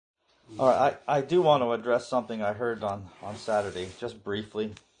All right, I do want to address something I heard on Saturday, just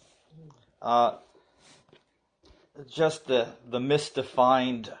briefly. Just the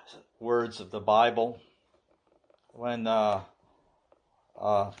misdefined words of the Bible. When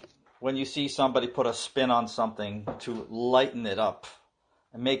you see somebody put a spin on something to lighten it up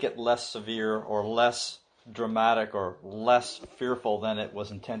and make it less severe or less dramatic or less fearful than it was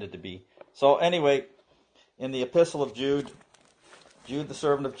intended to be. So anyway, in the epistle of Jude, the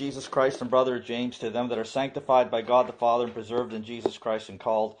servant of Jesus Christ and brother of James, to them that are sanctified by God the Father and preserved in Jesus Christ and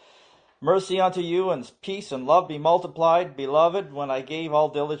called, mercy unto you and peace and love be multiplied. Beloved, when I gave all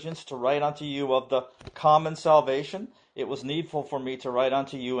diligence to write unto you of the common salvation, it was needful for me to write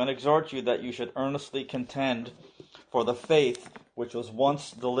unto you and exhort you that you should earnestly contend for the faith which was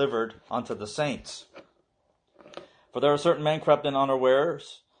once delivered unto the saints. For there are certain men crept in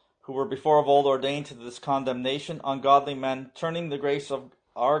unawares, who were before of old ordained to this condemnation, ungodly men, turning the grace of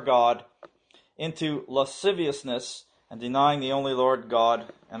our God into lasciviousness, and denying the only Lord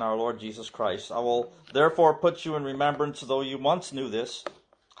God and our Lord Jesus Christ. I will therefore put you in remembrance, though you once knew this,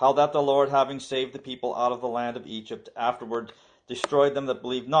 how that the Lord, having saved the people out of the land of Egypt, afterward destroyed them that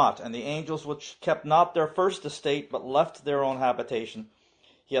believed not, and the angels which kept not their first estate, but left their own habitation,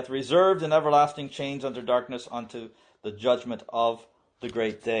 he hath reserved in everlasting chains under darkness unto the judgment of the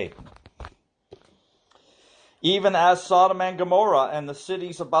great day. Even as Sodom and Gomorrah and the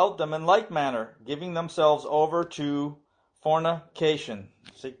cities about them in like manner, giving themselves over to fornication.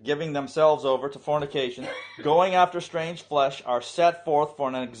 See, giving themselves over to fornication, going after strange flesh, are set forth for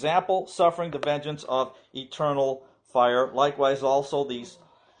an example, suffering the vengeance of eternal fire. Likewise also these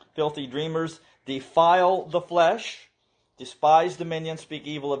filthy dreamers defile the flesh, despise dominion, speak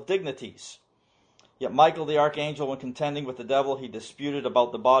evil of dignities. Yet Michael the archangel, when contending with the devil, he disputed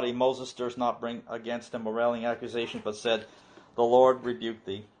about the body. Moses durst not bring against him a railing accusation, but said, the Lord rebuke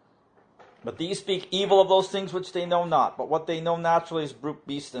thee. But these speak evil of those things which they know not. But what they know naturally is brute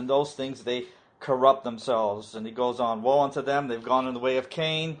beasts, and those things they corrupt themselves. And he goes on, woe unto them, they've gone in the way of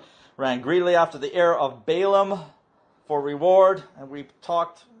Cain, ran greedily after the heir of Balaam for reward. And we've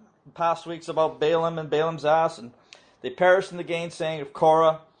talked in past weeks about Balaam and Balaam's ass, and they perished in the gainsaying of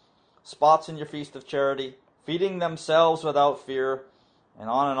Korah, spots in your feast of charity, feeding themselves without fear. And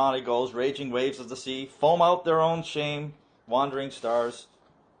on he goes, raging waves of the sea, foam out their own shame, wandering stars.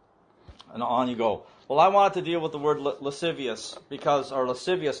 And on you go. Well, I wanted to deal with the word lasciviousness,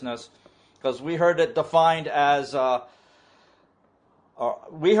 because we heard it defined as,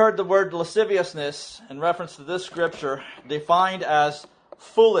 we heard the word lasciviousness in reference to this scripture defined as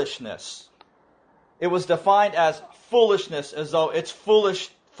foolishness. It was defined as foolishness, as though it's foolish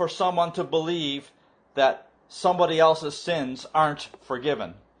for someone to believe that somebody else's sins aren't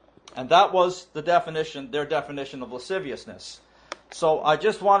forgiven. And that was the definition, their definition of lasciviousness. So I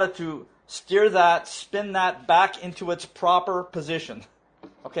just wanted to spin that back into its proper position.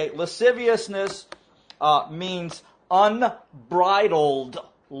 Okay, lasciviousness means unbridled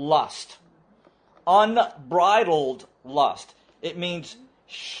lust. Unbridled lust. It means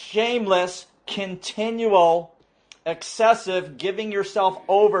shameless, continual, excessive giving yourself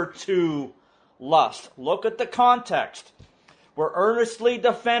over to lust. Look at the context. We're earnestly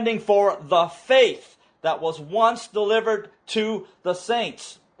defending for the faith that was once delivered to the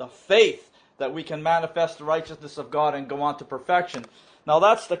saints. The faith that we can manifest the righteousness of God and go on to perfection. Now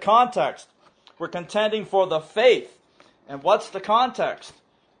that's the context. We're contending for the faith. And what's the context?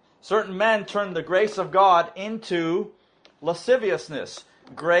 Certain men turn the grace of God into lasciviousness.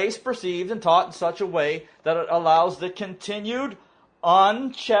 Grace perceived and taught in such a way that it allows the continued,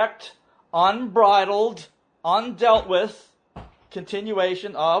 unchecked, unbridled, undealt with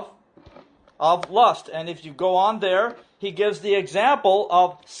continuation of lust. And if you go on there, he gives the example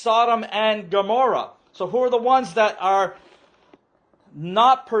of Sodom and Gomorrah. So who are the ones that are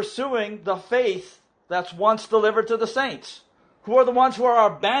not pursuing the faith that's once delivered to the saints? Who are the ones who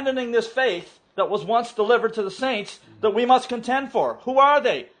are abandoning this faith that was once delivered to the saints that we must contend for? Who are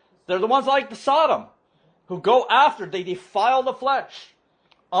they? They're the ones like the Sodom, who go after, they defile the flesh.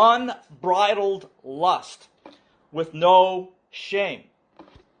 Unbridled lust with no shame.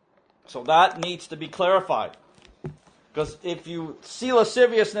 So that needs to be clarified. Because if you see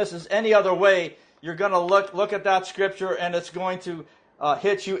lasciviousness as any other way, you're going to look at that scripture and it's going to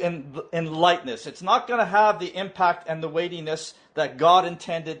hit you in lightness. It's not going to have the impact and the weightiness that God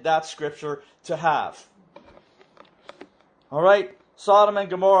intended that scripture to have. All right, Sodom and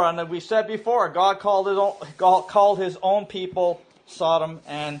Gomorrah, and we said before, God called his own people Sodom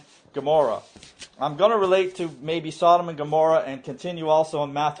and Gomorrah. I'm going to relate to maybe Sodom and Gomorrah and continue also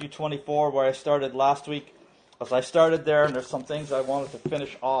in Matthew 24 where I started last week. As I started there, and there's some things I wanted to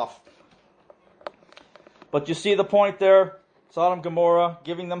finish off. But you see the point there? Sodom and Gomorrah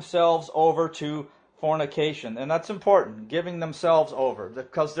giving themselves over to fornication. And that's important, giving themselves over,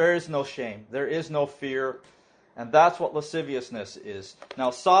 because there is no shame, there is no fear, and that's what lasciviousness is.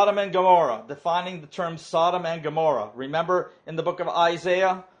 Now, Sodom and Gomorrah, defining the term Sodom and Gomorrah. Remember in the book of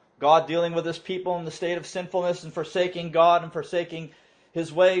Isaiah, God dealing with his people in the state of sinfulness and forsaking God and forsaking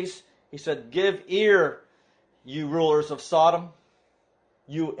his ways. He said, "Give ear, you rulers of Sodom,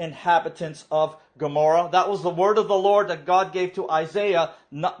 you inhabitants of Gomorrah." That was the word of the Lord that God gave to Isaiah,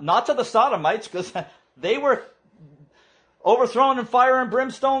 not to the Sodomites, because they were overthrown in fire and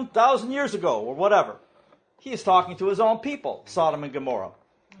brimstone 1,000 years ago, or whatever. He is talking to his own people, Sodom and Gomorrah.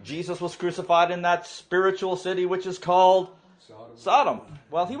 Jesus was crucified in that spiritual city which is called Sodom.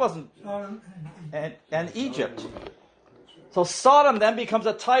 Well, he wasn't. And Egypt. So Sodom then becomes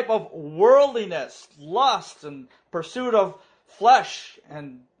a type of worldliness, lust, and pursuit of flesh,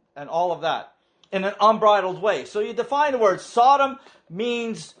 and all of that in an unbridled way. So you define the word. Sodom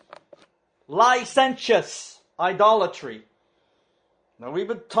means licentious, idolatry. Now we've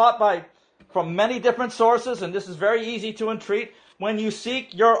been taught from many different sources, and this is very easy to entreat. When you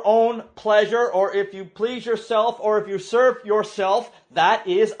seek your own pleasure, or if you please yourself, or if you serve yourself, that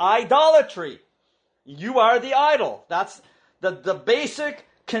is idolatry. You are the idol. That's the basic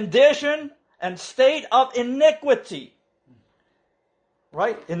condition and state of iniquity.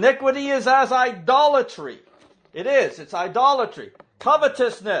 Right? Iniquity is as idolatry. It is. It's idolatry.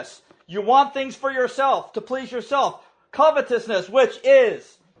 Covetousness. You want things for yourself, to please yourself. Covetousness, which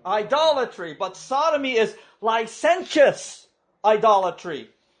is idolatry. But sodomy is licentious idolatry.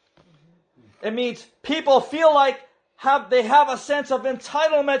 It means people feel like they have a sense of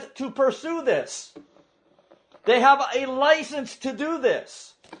entitlement to pursue this. They have a license to do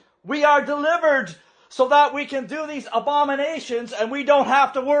this. We are delivered so that we can do these abominations and we don't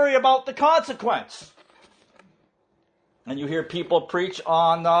have to worry about the consequence. And you hear people preach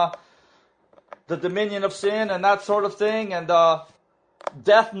on the dominion of sin and that sort of thing, and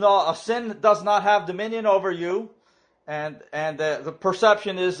sin does not have dominion over you, and the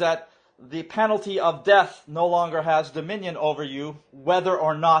perception is that the penalty of death no longer has dominion over you, whether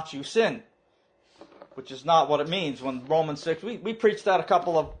or not you sin. Which is not what it means when Romans 6, we preached that a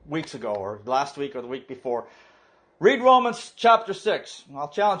couple of weeks ago, or last week or the week before. Read Romans chapter 6. I'll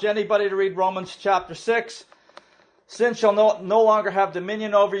challenge anybody to read Romans chapter 6. Sin shall no longer have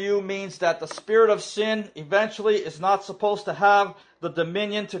dominion over you means that the spirit of sin eventually is not supposed to have the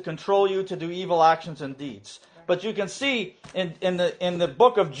dominion to control you to do evil actions and deeds. But you can see in the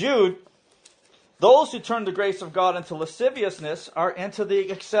book of Jude, those who turn the grace of God into lasciviousness are into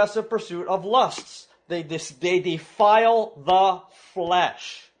the excessive pursuit of lusts. They defile the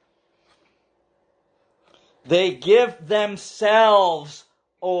flesh. They give themselves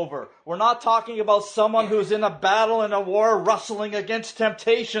over. We're not talking about someone who's in a battle, in a war, wrestling against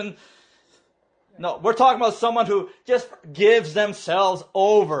temptation. No, we're talking about someone who just gives themselves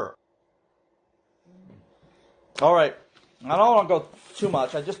over. All right. I don't want to go too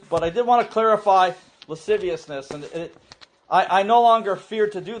much. But I did want to clarify lasciviousness. And I no longer fear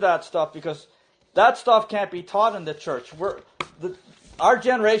to do that stuff because that stuff can't be taught in the church. Our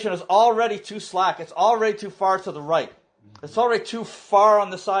generation is already too slack. It's already too far to the right. It's already too far on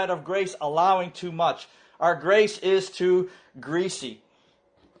the side of grace, allowing too much. Our grace is too greasy.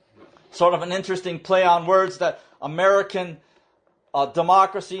 Sort of an interesting play on words that American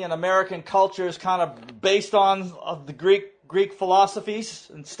democracy and American culture is kind of based on the Greek philosophies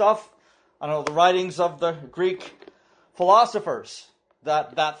and stuff. I don't know, the writings of the Greek philosophers.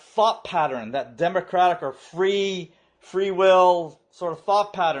 That thought pattern, that democratic or free will sort of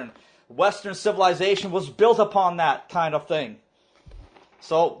thought pattern. Western civilization was built upon that kind of thing.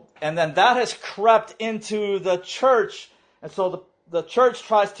 So, and then that has crept into the church, and so the church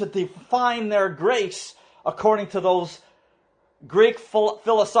tries to define their grace according to those Greek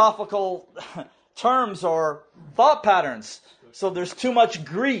philosophical terms or thought patterns. So there's too much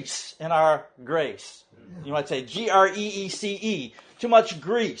grease in our grace. You might say Greece. Too much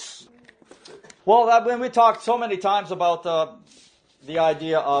grease. Well, when we talked so many times about the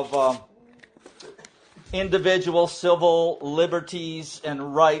idea of individual civil liberties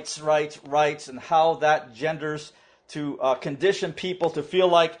and rights, and how that genders to condition people to feel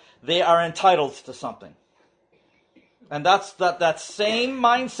like they are entitled to something. And that same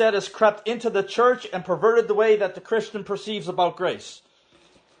mindset has crept into the church and perverted the way that the Christian perceives about grace.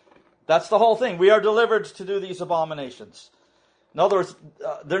 That's the whole thing. We are delivered to do these abominations. In other words,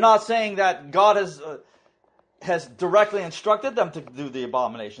 they're not saying that God has directly instructed them to do the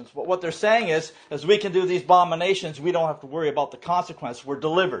abominations. But what they're saying is, as we can do these abominations, we don't have to worry about the consequence. We're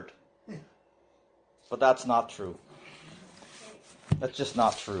delivered. But that's not true. That's just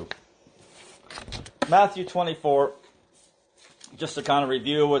not true. Matthew 24, just to kind of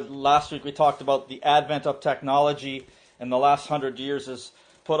review, last week we talked about the advent of technology in the last 100 years has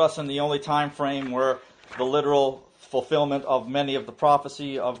put us in the only time frame where the literal fulfillment of many of the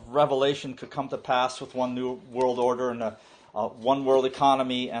prophecy of Revelation could come to pass with one new world order and a one world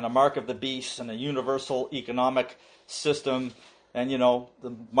economy and a mark of the beast and a universal economic system and,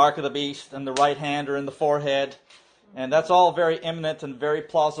 the mark of the beast and the right hand are in the forehead. And that's all very imminent and very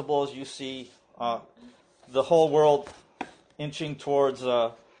plausible as you see the whole world inching towards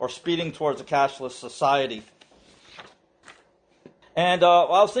or speeding towards a cashless society. And I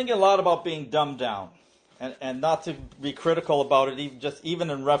was thinking a lot about being dumbed down. And not to be critical about it, even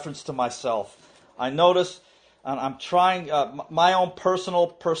in reference to myself. I notice, and I'm trying, my own personal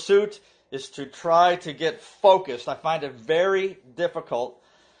pursuit is to try to get focused. I find it very difficult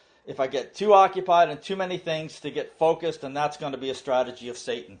if I get too occupied in too many things to get focused, and that's going to be a strategy of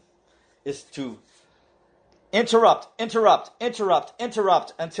Satan, is to interrupt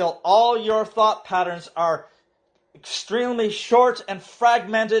until all your thought patterns are extremely short and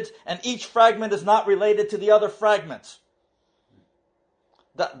fragmented, and each fragment is not related to the other fragments.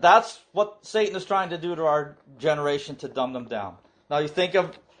 That's what Satan is trying to do to our generation, to dumb them down. Now you think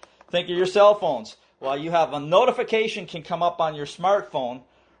of your cell phones. Well, you have a notification can come up on your smartphone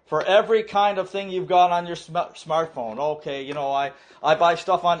for every kind of thing you've got on your smartphone. Okay, I buy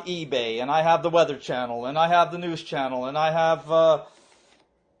stuff on eBay, and I have the Weather Channel, and I have the News Channel, and I have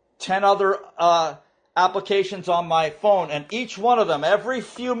 10 other applications on my phone, and each one of them, every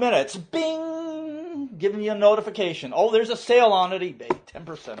few minutes, bing, giving you a notification. Oh, there's a sale on at eBay,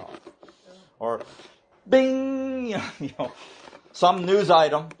 10% off. Or bing, some news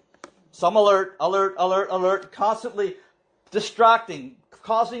item, some alert, constantly distracting,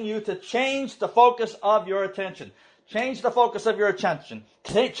 causing you to change the focus of your attention. Change the focus of your attention.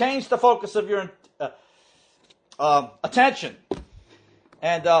 Change the focus of your attention.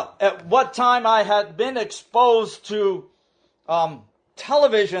 And at what time I had been exposed to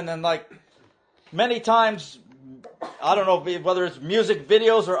television and many times, I don't know whether it's music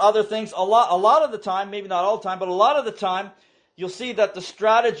videos or other things, a lot of the time, maybe not all the time, but a lot of the time, you'll see that the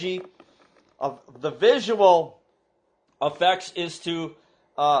strategy of the visual effects is to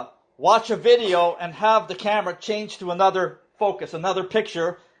watch a video and have the camera change to another focus, another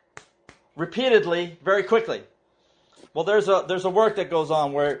picture, repeatedly, very quickly. Well, there's a work that goes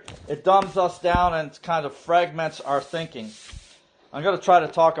on where it dumbs us down and kind of fragments our thinking. I'm going to try to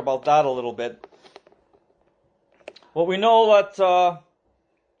talk about that a little bit. Well, we know that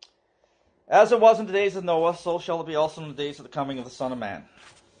as it was in the days of Noah, so shall it be also in the days of the coming of the Son of Man.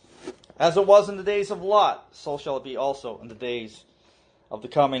 As it was in the days of Lot, so shall it be also in the days of the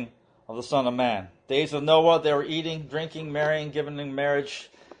coming of the Son of Man. Days of Noah, they were eating, drinking, marrying, giving in marriage,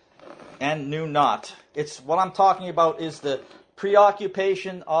 and knew not. It's what I'm talking about is the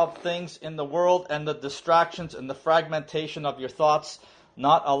preoccupation of things in the world and the distractions and the fragmentation of your thoughts,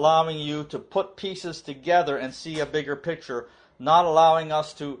 not allowing you to put pieces together and see a bigger picture, not allowing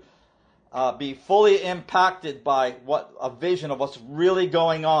us to be fully impacted by a vision of what's really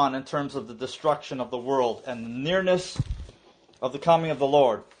going on in terms of the destruction of the world and the nearness of the coming of the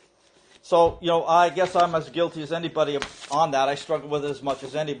Lord. So, I guess I'm as guilty as anybody on that. I struggle with it as much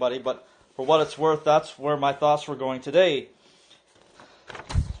as anybody, but for what it's worth, that's where my thoughts were going today.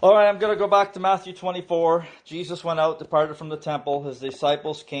 All right, I'm going to go back to Matthew 24. Jesus went out, departed from the temple. His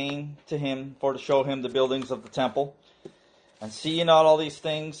disciples came to him to show him the buildings of the temple. And see ye not all these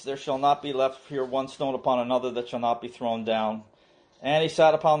things? There shall not be left here one stone upon another that shall not be thrown down. And he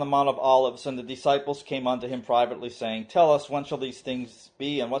sat upon the Mount of Olives, and the disciples came unto him privately, saying, Tell us, when shall these things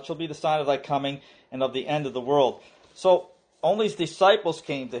be, and what shall be the sign of thy coming and of the end of the world? So only his disciples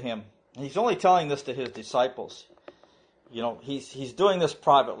came to him. He's only telling this to his disciples. He's doing this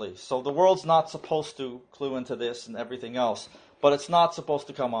privately. So the world's not supposed to clue into this and everything else. But it's not supposed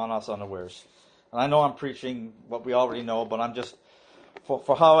to come on us unawares. And I know I'm preaching what we already know, but I'm just,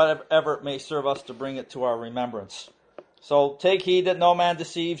 for however it may serve us to bring it to our remembrance. So take heed that no man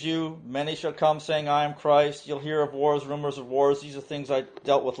deceives you. Many shall come saying, I am Christ. You'll hear of wars, rumors of wars. These are things I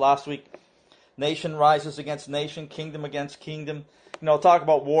dealt with last week. Nation rises against nation, kingdom against kingdom. Talk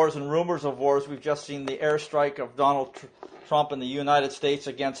about wars and rumors of wars. We've just seen the airstrike of Donald Trump in the United States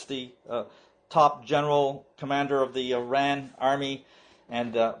against the top general commander of the Iran army,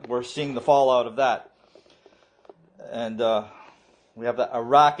 and we're seeing the fallout of that. And we have the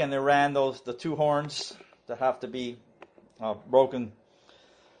Iraq and Iran, the two horns that have to be broken.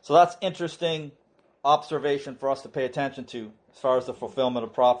 So that's interesting observation for us to pay attention to as far as the fulfillment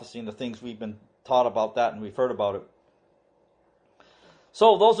of prophecy and the things we've been taught about that and we've heard about it.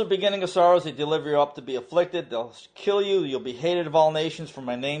 So those are beginning of sorrows. They deliver you up to be afflicted. They'll kill you. You'll be hated of all nations for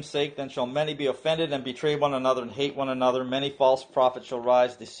my name's sake. Then shall many be offended and betray one another and hate one another. Many false prophets shall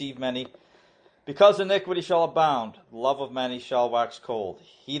rise, deceive many. Because iniquity shall abound, the love of many shall wax cold.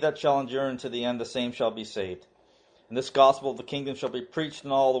 He that shall endure unto the end, the same shall be saved. And this gospel of the kingdom shall be preached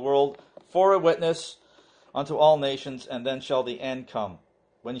in all the world for a witness unto all nations, and then shall the end come.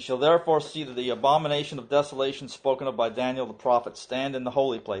 When ye shall therefore see the abomination of desolation spoken of by Daniel the prophet stand in the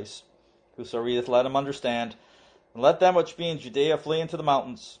holy place, whoso readeth, let him understand. And let them which be in Judea flee into the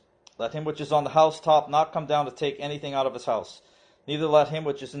mountains. Let him which is on the housetop not come down to take anything out of his house. Neither let him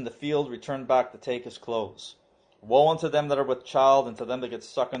which is in the field return back to take his clothes. Woe unto them that are with child, and to them that get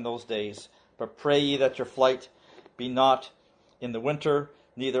suck in those days. But pray ye that your flight be not in the winter,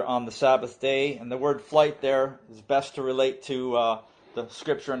 neither on the Sabbath day. And the word flight there is best to relate to the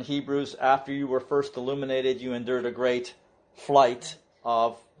scripture in Hebrews. After you were first illuminated, you endured a great flight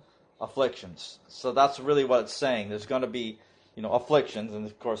of afflictions. So that's really what it's saying. There's going to be, afflictions. And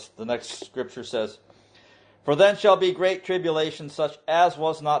of course, the next scripture says, for then shall be great tribulation, such as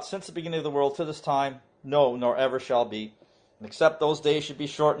was not since the beginning of the world to this time, no, nor ever shall be. And except those days should be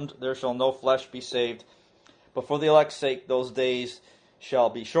shortened, there shall no flesh be saved. But for the elect's sake, those days shall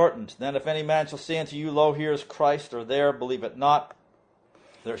be shortened. Then if any man shall say unto you, lo, here is Christ, or there, believe it not.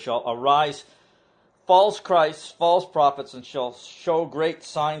 There shall arise false Christs, false prophets, and shall show great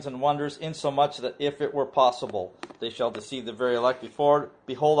signs and wonders, insomuch that if it were possible, they shall deceive the very elect.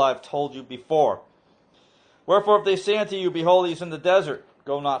 Behold, I have told you before. Wherefore, if they say unto you, behold, he is in the desert,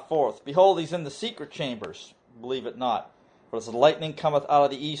 go not forth. Behold, he is in the secret chambers, believe it not. For as the lightning cometh out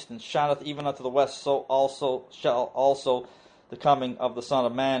of the east, and shineth even unto the west, so also shall also the coming of the Son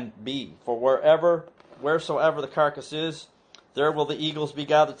of Man be. For wheresoever the carcass is, there will the eagles be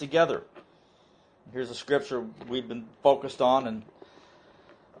gathered together. Here's a scripture we've been focused on. And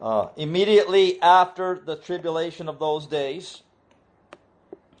immediately after the tribulation of those days,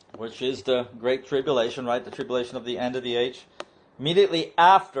 which is the great tribulation, right? The tribulation of the end of the age. Immediately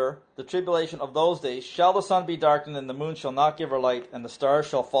after the tribulation of those days shall the sun be darkened, and the moon shall not give her light, and the stars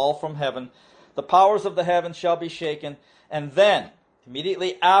shall fall from heaven. The powers of the heavens shall be shaken. And then,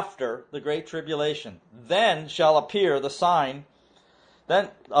 immediately after the great tribulation, then shall appear the sign then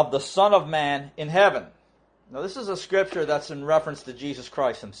of the Son of Man in heaven. Now this is a scripture that's in reference to Jesus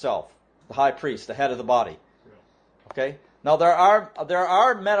Christ himself, the high priest, the head of the body. Okay? Now there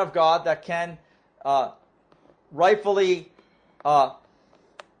are men of God that can rightfully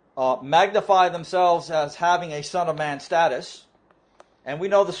magnify themselves as having a Son of Man status. And we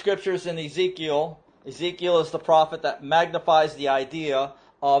know the scriptures in Ezekiel. Ezekiel is the prophet that magnifies the idea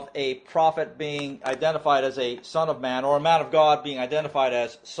of a prophet being identified as a son of man, or a man of God being identified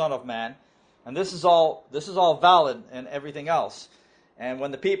as son of man. And this is all valid and everything else. And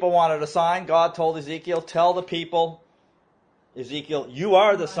when the people wanted a sign, God told Ezekiel, tell the people, Ezekiel, you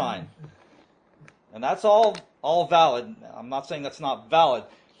are the sign. And that's all valid. I'm not saying that's not valid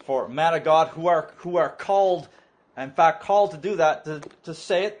for men of God who are called, in fact called to do that, to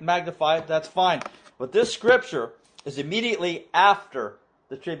say it, magnify it, that's fine. But this scripture is immediately after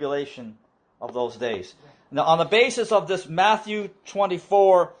the tribulation of those days. Now, on the basis of this Matthew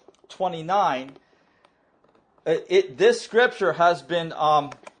 24:29, this scripture has been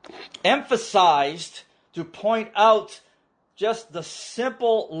emphasized to point out just the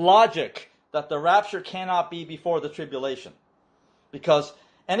simple logic that the rapture cannot be before the tribulation. Because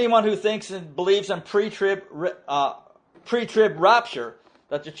anyone who thinks and believes in pre-trib rapture,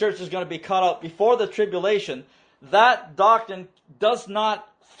 that the church is going to be cut out before the tribulation, that doctrine does not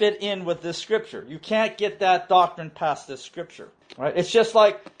fit in with this scripture. You can't get that doctrine past this scripture. Right? It's just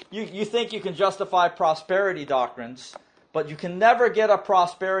like you think you can justify prosperity doctrines, but you can never get a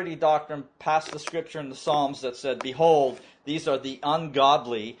prosperity doctrine past the scripture in the Psalms that said, behold, these are the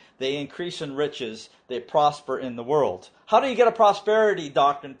ungodly, they increase in riches, they prosper in the world. How do you get a prosperity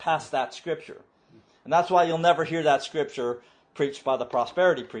doctrine past that scripture? And that's why you'll never hear that scripture preached by the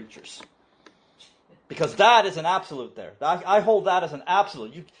prosperity preachers. Because that is an absolute there. I hold that as an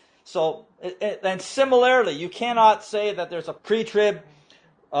absolute. And similarly, you cannot say that there's a pre-trib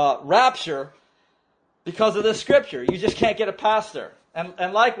rapture because of this scripture. You just can't get it past there.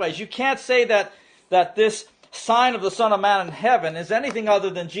 And likewise, you can't say that this sign of the Son of Man in heaven is anything other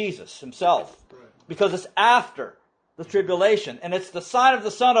than Jesus himself. Because it's after the tribulation. And it's the sign of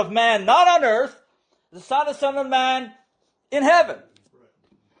the Son of Man, not on earth, the sign of the Son of Man in heaven.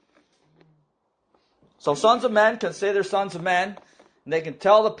 So sons of men can say they're sons of men, and they can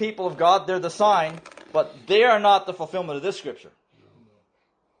tell the people of God they're the sign, but they are not the fulfillment of this scripture.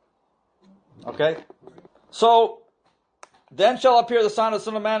 Okay? So, then shall appear the sign of the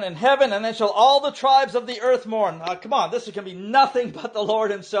Son of Man in heaven, and then shall all the tribes of the earth mourn. Come on, this can be nothing but the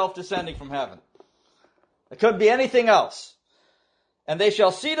Lord himself descending from heaven. It couldn't be anything else. And they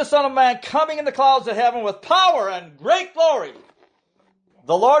shall see the Son of Man coming in the clouds of heaven with power and great glory.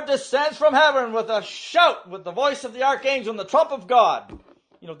 The Lord descends from heaven with a shout, with the voice of the archangel and the trump of God.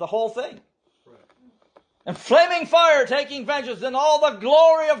 You know, the whole thing. And flaming fire taking vengeance, and all the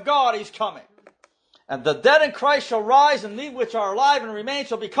glory of God he's coming. And the dead in Christ shall rise, and we which are alive and remain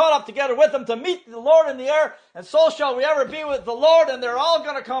shall be caught up together with them to meet the Lord in the air, and so shall we ever be with the Lord, and we're all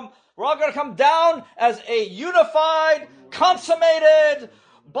going to come down as a unified, consummated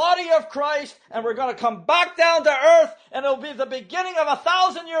body of Christ, and we're going to come back down to earth, and it'll be the beginning of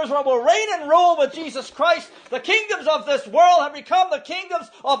 1,000 years where we'll reign and rule with Jesus Christ. The kingdoms of this world have become the kingdoms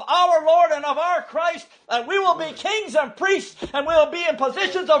of our Lord and of our Christ, and we will be kings and priests, and we'll be in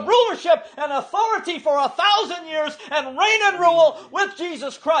positions of rulership and authority for 1,000 years, and reign and rule with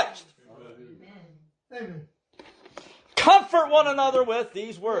Jesus Christ. Amen. Comfort one another with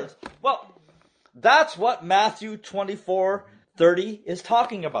these words. Well, that's what Matthew 24:30 is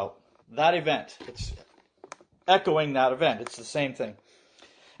talking about. That event. It's echoing that event. It's the same thing.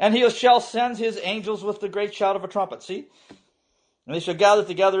 And he shall send his angels with the great shout of a trumpet. See? And they shall gather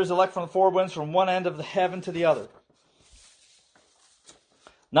together his elect from the four winds, from one end of the heaven to the other.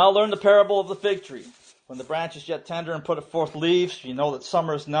 Now learn the parable of the fig tree. When the branch is yet tender and putteth forth leaves, you know that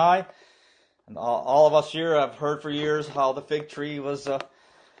summer is nigh. And all of us here have heard for years how the fig tree was... the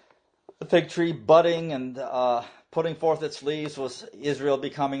fig tree budding and putting forth its leaves was Israel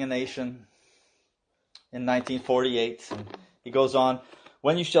becoming a nation in 1948. And he goes on,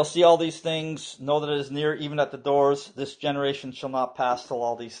 when you shall see all these things, know that it is near, even at the doors. This generation shall not pass till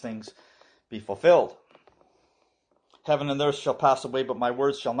all these things be fulfilled. Heaven and earth shall pass away, but my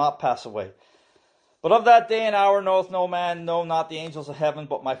words shall not pass away. But of that day and hour knoweth no man, no, not the angels of heaven,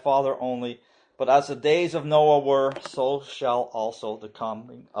 but my Father only. But as the days of Noah were, so shall also the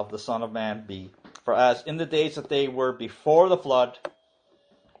coming of the Son of Man be. For as in the days that they were before the flood,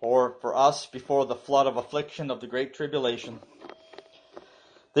 or for us before the flood of affliction of the great tribulation,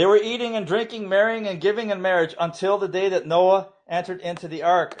 they were eating and drinking, marrying and giving in marriage, until the day that Noah entered into the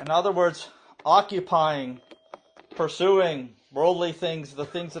ark. In other words, occupying, pursuing worldly things, the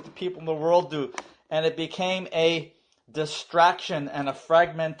things that the people in the world do. And it became a distraction and a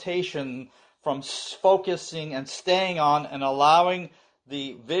fragmentation from focusing and staying on and allowing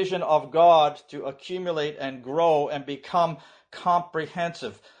the vision of God to accumulate and grow and become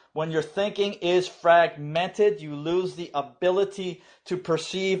comprehensive. When your thinking is fragmented, you lose the ability to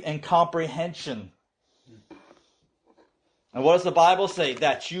perceive and comprehension. And what does the Bible say?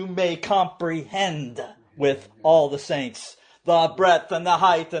 That you may comprehend with all the saints the breadth and the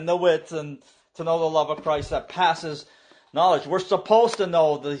height and the width, and to know the love of Christ that passes knowledge. We're supposed to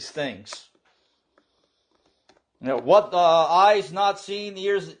know these things. You know, what the eyes not seen,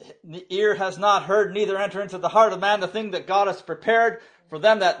 the ear has not heard, neither enter into the heart of man the thing that God has prepared for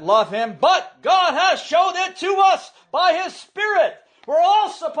them that love him. But God has showed it to us by his Spirit. We're all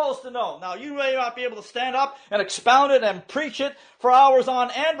supposed to know. Now, you may not be able to stand up and expound it and preach it for hours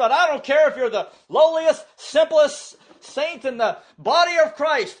on end, but I don't care if you're the lowliest, simplest saint in the body of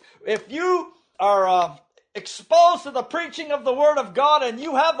Christ. If you are exposed to the preaching of the Word of God and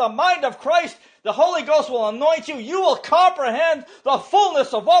you have the mind of Christ, the Holy Ghost will anoint you. You will comprehend the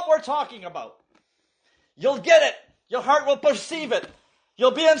fullness of what we're talking about. You'll get it. Your heart will perceive it.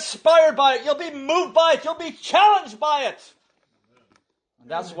 You'll be inspired by it. You'll be moved by it. You'll be challenged by it.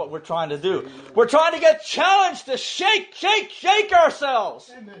 And that's what we're trying to do. We're trying to get challenged to shake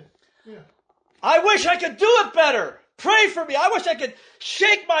ourselves. Amen. Yeah. I wish I could do it better. Pray for me. I wish I could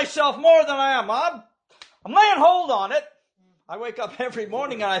shake myself more than I am. I'm laying hold on it. I wake up every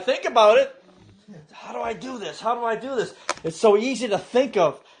morning and I think about it. How do I do this? How do I do this? It's so easy to think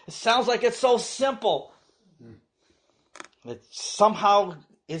of. It sounds like it's so simple. It somehow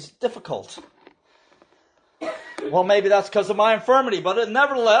is difficult. Well, maybe that's because of my infirmity, but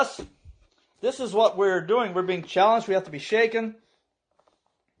nevertheless, this is what we're doing. We're being challenged. We have to be shaken.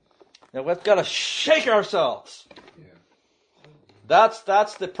 And we've got to shake ourselves. That's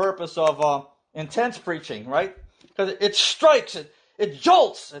the purpose of intense preaching, right? Because it strikes, it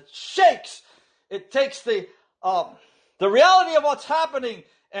jolts, it shakes. It takes the reality of what's happening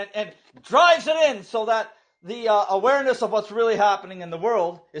and drives it in so that the awareness of what's really happening in the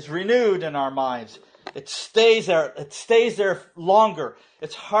world is renewed in our minds. It stays there. It stays there longer.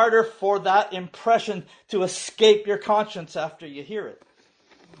 It's harder for that impression to escape your conscience after you hear it.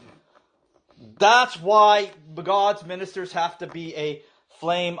 That's why God's ministers have to be a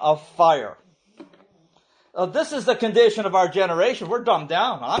flame of fire. This is the condition of our generation. We're dumbed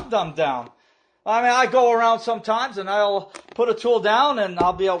down. I'm dumbed down. I mean, I go around sometimes and I'll put a tool down and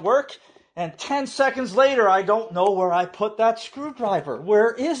I'll be at work, and 10 seconds later, I don't know where I put that screwdriver.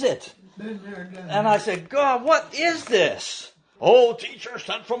 Where is it? And I say, God, what is this? Oh, teacher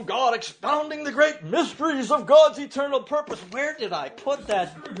sent from God, expounding the great mysteries of God's eternal purpose. Where did I put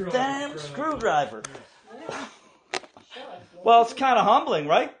that damn screwdriver? Well, it's kind of humbling,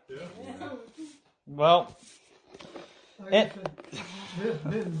 right? Well,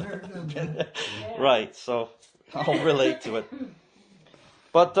 right, so I'll relate to it.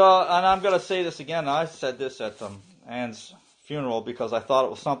 But, and I'm going to say this again, I said this at Anne's funeral because I thought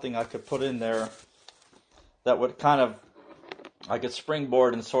it was something I could put in there that would kind of, I could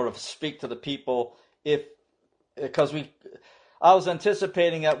springboard and sort of speak to the people because I was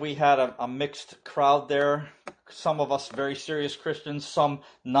anticipating that we had a mixed crowd there. Some of us very serious Christians, some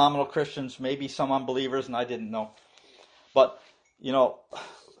nominal Christians, maybe some unbelievers, and I didn't know. But,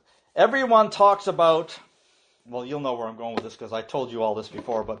 everyone talks about, well, you'll know where I'm going with this because I told you all this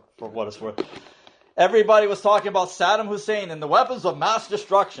before, but for what it's worth. Everybody was talking about Saddam Hussein and the weapons of mass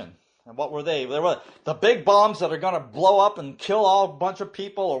destruction. And what were they? They were the big bombs that are going to blow up and kill a bunch of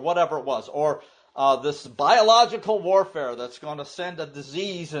people or whatever it was. Or this biological warfare that's going to send a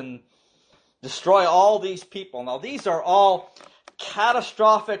disease and destroy all these people. Now, these are all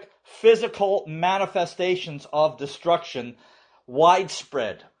catastrophic physical manifestations of destruction,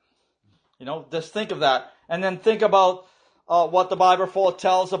 widespread. Just think of that. And then think about what the Bible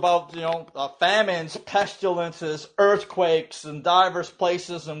tells about, famines, pestilences, earthquakes in diverse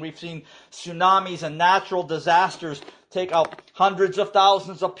places. And we've seen tsunamis and natural disasters take out hundreds of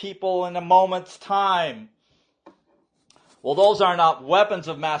thousands of people in a moment's time. Well, those are not weapons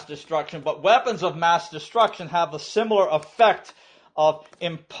of mass destruction, but weapons of mass destruction have a similar effect of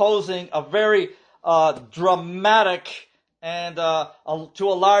imposing a very dramatic and to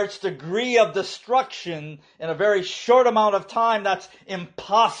a large degree of destruction in a very short amount of time. That's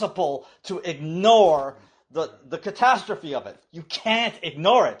impossible to ignore the catastrophe of it. You can't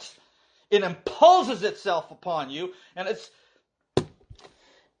ignore it. It imposes itself upon you, and it's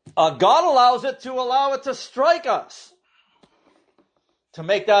God allows it to strike us, to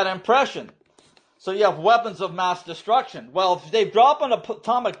make that impression. So you have weapons of mass destruction. Well, if they drop an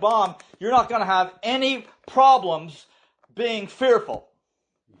atomic bomb, you're not going to have any problems being fearful.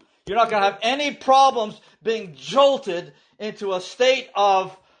 You're not going to have any problems being jolted into a state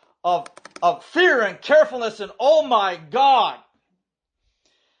of fear and carefulness and, oh my God.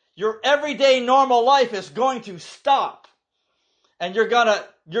 Your everyday normal life is going to stop. And you're gonna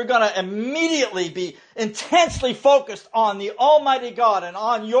immediately be intensely focused on the Almighty God and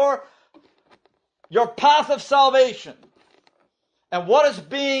on your path of salvation and what is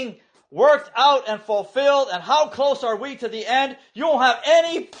being worked out and fulfilled and how close are we to the end. You won't have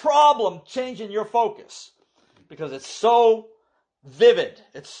any problem changing your focus because it's so vivid.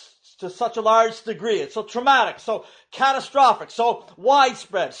 It's to such a large degree. It's so traumatic, so catastrophic, so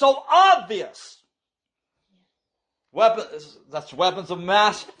widespread, so obvious. That's weapons of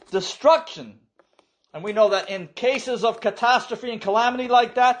mass destruction. And we know that in cases of catastrophe and calamity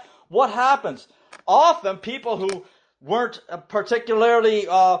like that, what happens? Often people who weren't particularly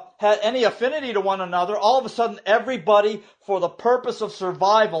had any affinity to one another, all of a sudden everybody, for the purpose of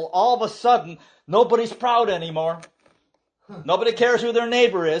survival, all of a sudden nobody's proud anymore. Nobody cares who their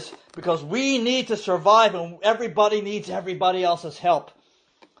neighbor is because we need to survive and everybody needs everybody else's help.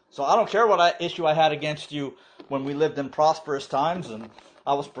 So I don't care what issue I had against you when we lived in prosperous times and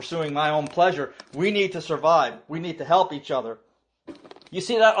I was pursuing my own pleasure. We need to survive. We need to help each other. You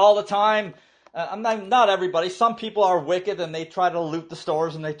see that all the time. Not everybody. Some people are wicked and they try to loot the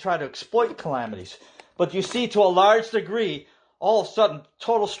stores and they try to exploit calamities. But you see, to a large degree, all of a sudden,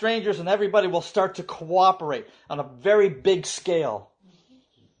 total strangers and everybody will start to cooperate on a very big scale.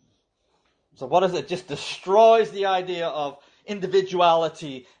 So what is it? It just destroys the idea of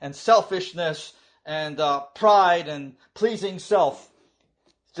individuality and selfishness and pride and pleasing self.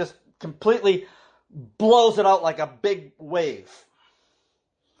 It just completely blows it out like a big wave.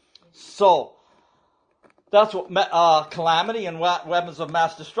 So that's what calamity and weapons of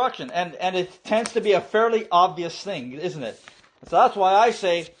mass destruction. And it tends to be a fairly obvious thing, isn't it? So that's why I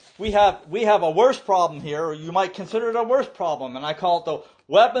say we have a worse problem here, or you might consider it a worse problem, and I call it the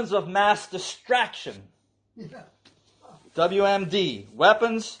weapons of mass distraction. Yeah. WMD,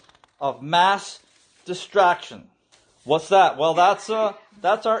 weapons of mass distraction. What's that? Well, that's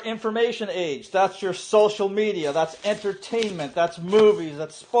our information age. That's your social media. That's entertainment. That's movies.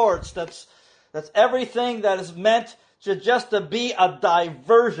 That's sports. That's everything that is meant to be a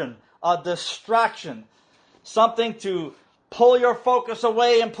diversion, a distraction. something to pull your focus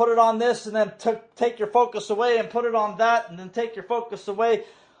away and put it on this, and then take your focus away and put it on that, and then take your focus away.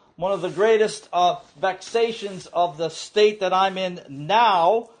 One of the greatest vexations of the state that I'm in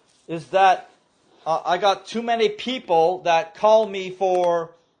now is that I got too many people that call me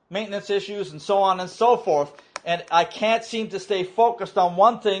for maintenance issues and so on and so forth. And I can't seem to stay focused on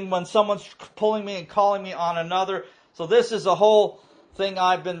one thing when someone's pulling me and calling me on another. So this is a whole thing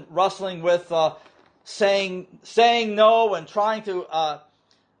I've been wrestling with, saying no and trying to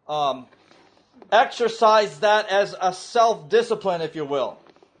exercise that as a self-discipline, if you will.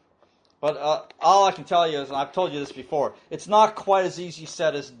 But all I can tell you is, and I've told you this before, it's not quite as easy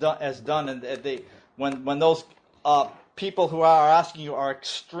said as done. And when those people who are asking you are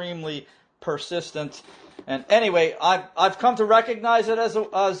extremely persistent. And anyway, I've come to recognize it as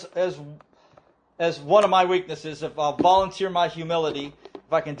one of my weaknesses. If I'll volunteer my humility,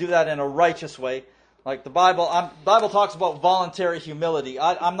 if I can do that in a righteous way, like the Bible talks about voluntary humility.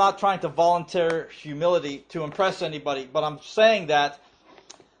 I'm not trying to volunteer humility to impress anybody, but I'm saying that,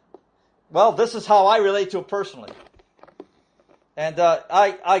 well, this is how I relate to it personally. And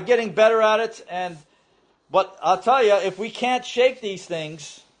I'm getting better at it. But I'll tell you, if we can't shake these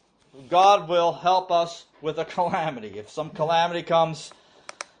things, God will help us with a calamity. If some calamity comes,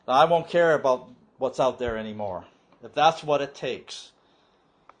 I won't care about what's out there anymore, if that's what it takes.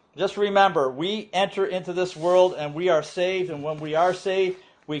 Just remember, we enter into this world and we are saved, and when we are saved,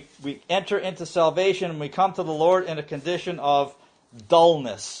 we enter into salvation and we come to the Lord in a condition of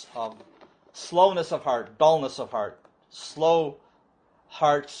dullness, of slowness of heart, dullness of heart, slow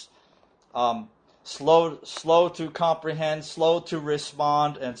hearts, slow to comprehend, slow to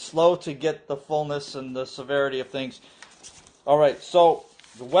respond, and slow to get the fullness and the severity of things. All right, so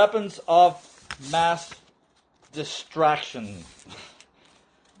the weapons of mass distraction.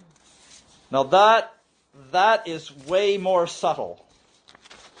 Now that is way more subtle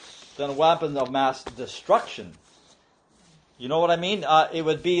than a weapon of mass destruction. You know what I mean?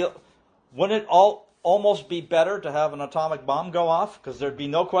 Wouldn't it almost be better to have an atomic bomb go off? Because there'd be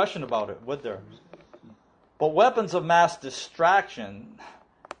no question about it, would there? But weapons of mass distraction,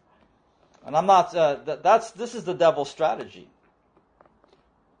 and I'm not. This is the devil's strategy.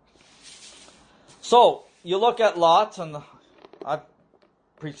 So you look at Lot, and I've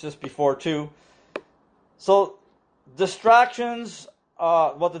preached this before too. So distractions.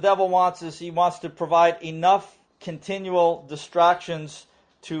 What the devil wants is he wants to provide enough continual distractions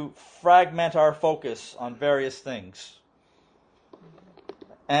to fragment our focus on various things.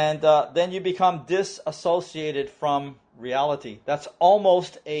 And then you become disassociated from reality. That's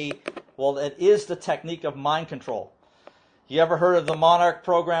almost it is the technique of mind control. You ever heard of the Monarch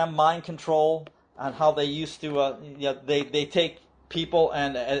program, Mind Control, and how they used to, they take people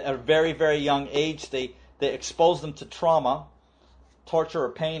and at a very, very young age, they expose them to trauma, torture or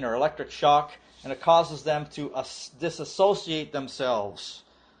pain or electric shock, and it causes them to disassociate themselves.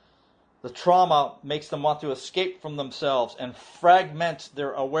 The trauma makes them want to escape from themselves and fragment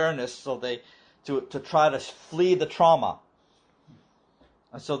their awareness so to try to flee the trauma.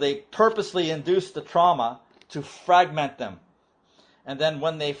 And so they purposely induce the trauma to fragment them. And then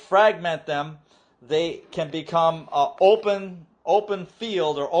when they fragment them, they can become open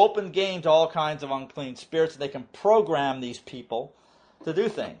field or open game to all kinds of unclean spirits. They can program these people to do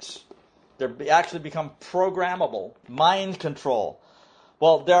things. They actually become programmable, mind control.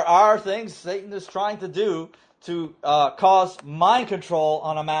 Well, there are things Satan is trying to do to cause mind control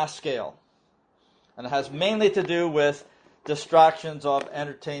on a mass scale. And it has mainly to do with distractions of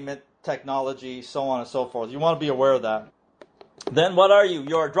entertainment, technology, so on and so forth. You want to be aware of that. Then what are you?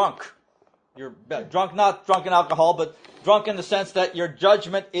 You're drunk. You're drunk, not drunk in alcohol, but drunk in the sense that your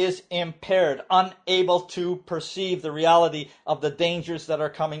judgment is impaired, unable to perceive the reality of the dangers that are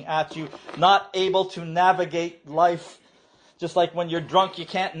coming at you, not able to navigate life. Just like when you're drunk, you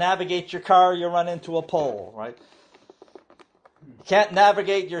can't navigate your car, you run into a pole, right? You can't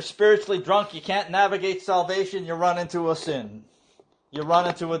navigate, you're spiritually drunk, you can't navigate salvation, you run into a sin. You run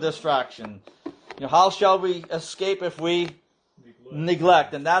into a distraction. How shall we escape if we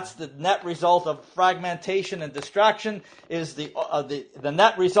neglect? And that's the net result of fragmentation and distraction. Is the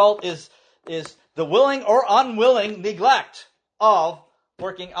net result is the willing or unwilling neglect of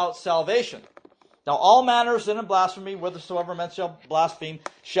working out salvation. Now all manner of sin and blasphemy, whithersoever men shall blaspheme,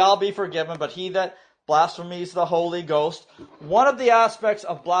 shall be forgiven, but he that blasphemies the Holy Ghost. One of the aspects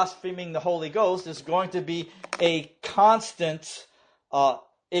of blaspheming the Holy Ghost is going to be a constant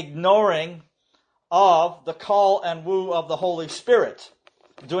ignoring of the call and woo of the Holy Spirit.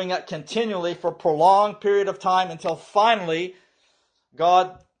 Doing that continually for a prolonged period of time until finally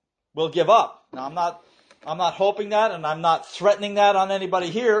God will give up. Now I'm not I'm not hoping that, and I'm not threatening that on anybody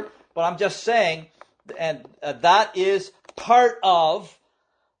here, but I'm just saying, and that is part of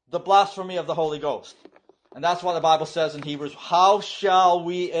the blasphemy of the Holy Ghost. And that's what the Bible says in Hebrews. How shall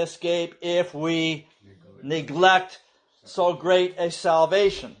we escape if we neglect so great a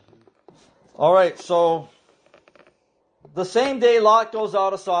salvation? All right, so the same day Lot goes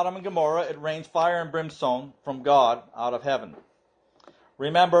out of Sodom and Gomorrah, it rains fire and brimstone from God out of heaven.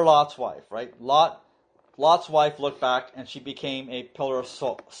 Remember Lot's wife, right? Lot's wife looked back and she became a pillar of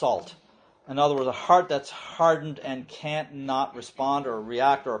salt. In other words, a heart that's hardened and can't not respond or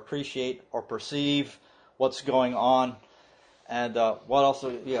react or appreciate or perceive what's going on. And what else?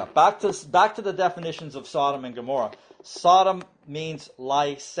 Yeah, back to the definitions of Sodom and Gomorrah. Sodom means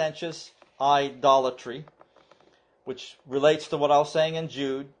licentious idolatry, which relates to what I was saying in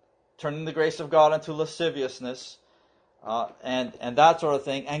Jude, turning the grace of God into lasciviousness, and that sort of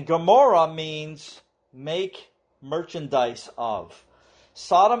thing. And Gomorrah means make merchandise of.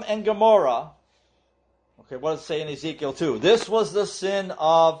 Sodom and Gomorrah, okay, what does it say in Ezekiel 2? This was the sin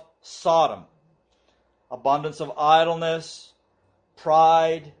of Sodom. Abundance of idleness,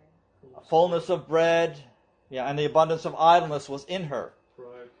 pride, fullness of bread, and the abundance of idleness was in her.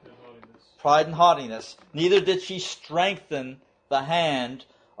 Pride and haughtiness. Neither did she strengthen the hand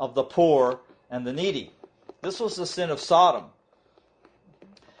of the poor and the needy. This was the sin of Sodom.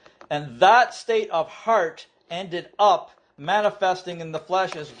 And that state of heart ended up manifesting in the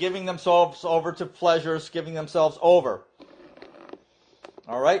flesh as giving themselves over to pleasures, giving themselves over.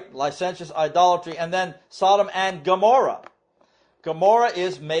 All right, licentious idolatry. And then Sodom and Gomorrah. Gomorrah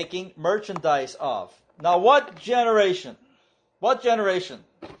is making merchandise of. Now, what generation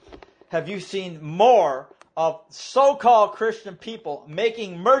have you seen more of so-called Christian people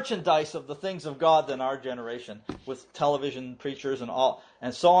making merchandise of the things of God than our generation, with television preachers and all,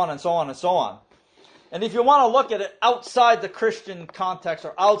 and so on and so on and so on? And if you want to look at it outside the Christian context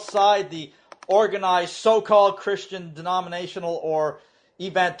or outside the organized so-called Christian denominational or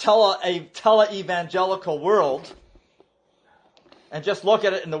tele-evangelical world, and just look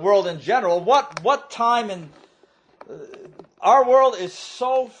at it in the world in general, what time in our world is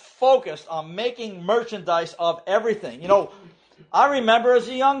so focused on making merchandise of everything? You know, I remember as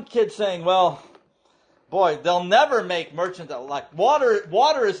a young kid saying, well, boy, they'll never make merchandise. Like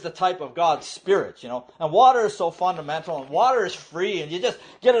water is the type of God's spirit, you know, and water is so fundamental, and water is free, and you just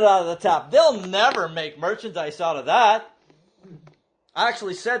get it out of the tap. They'll never make merchandise out of that. I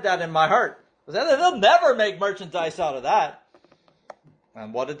actually said that in my heart. They'll never make merchandise out of that.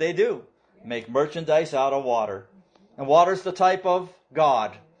 And what did they do? Make merchandise out of water. And water's the type of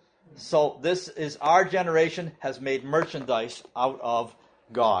God. So this is our generation has made merchandise out of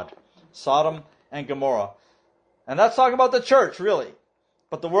God. Sodom and Gomorrah. And that's talking about the church, really.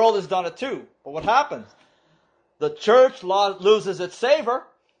 But the world has done it too. But what happens? The church loses its savor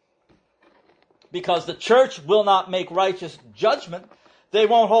because the church will not make righteous judgment. They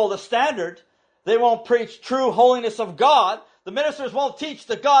won't hold a standard. They won't preach true holiness of God. The ministers won't teach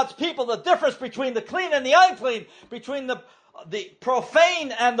the God's people the difference between the clean and the unclean, between the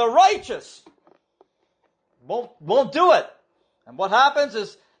profane and the righteous. Won't do it. And what happens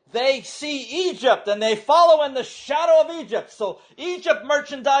is they see Egypt and they follow in the shadow of Egypt. So Egypt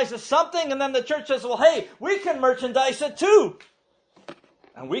merchandises something, and then the church says, well, hey, we can merchandise it too.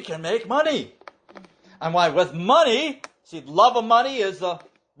 And we can make money. And why? With money, see, love of money is the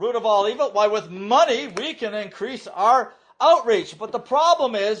root of all evil. Why, with money, we can increase our outreach. But the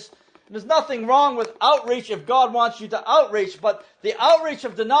problem is, there's nothing wrong with outreach if God wants you to outreach, but the outreach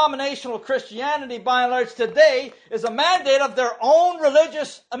of denominational Christianity, by and large today, is a mandate of their own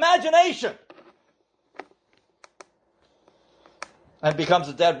religious imagination. And it becomes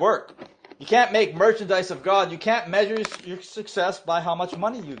a dead work. You can't make merchandise of God. You can't measure your success by how much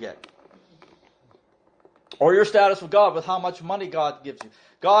money you get. Or your status with God with how much money God gives you.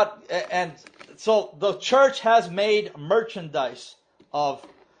 And so the church has made merchandise of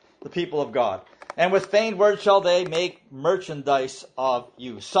the people of God. And with feigned words shall they make merchandise of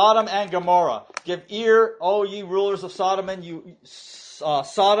you. Sodom and Gomorrah. Give ear, O ye rulers of Sodom, and you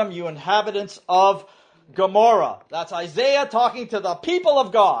inhabitants of Gomorrah. That's Isaiah talking to the people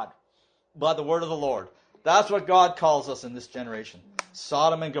of God by the word of the Lord. That's what God calls us in this generation.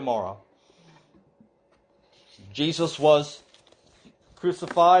 Sodom and Gomorrah. Jesus was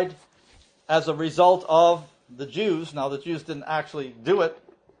crucified as a result of the Jews. Now, the Jews didn't actually do it,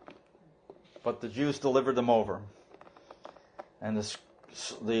 but the Jews delivered them over. And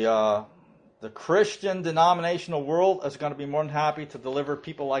the Christian denominational world is going to be more than happy to deliver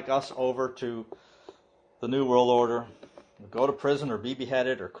people like us over to the New World Order, go to prison or be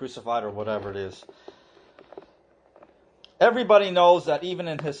beheaded or crucified or whatever it is. Everybody knows that even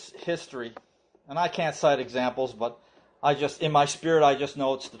in his history, and I can't cite examples, but in my spirit, I just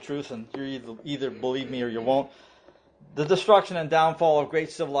know it's the truth, and you either believe me or you won't. The destruction and downfall of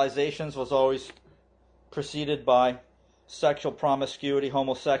great civilizations was always preceded by sexual promiscuity,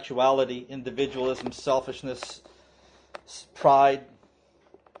 homosexuality, individualism, selfishness, pride,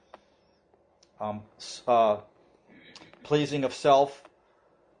 pleasing of self.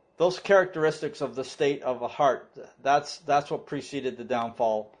 Those characteristics of the state of a heart, that's what preceded the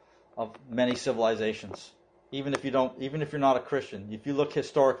downfall of many civilizations. Even if you're not a Christian, if you look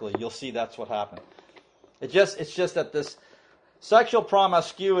historically, you'll see that's what happened. It's just that this sexual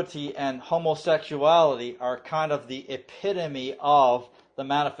promiscuity and homosexuality are kind of the epitome of the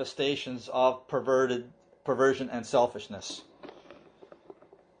manifestations of perversion and selfishness.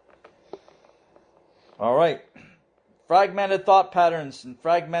 All right. Fragmented thought patterns and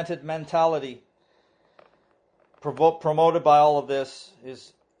fragmented mentality promoted by all of this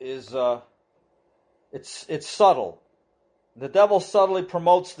is it's subtle. The devil subtly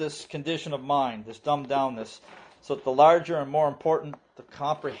promotes this condition of mind, this dumbed downness, so that the larger and more important, the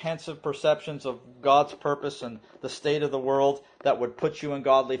comprehensive perceptions of God's purpose and the state of the world that would put you in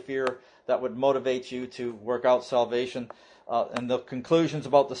godly fear, that would motivate you to work out salvation, and the conclusions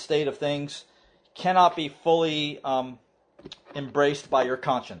about the state of things cannot be fully embraced by your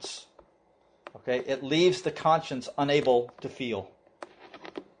conscience. Okay, it leaves the conscience unable to feel.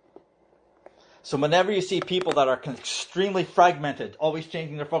 So whenever you see people that are extremely fragmented, always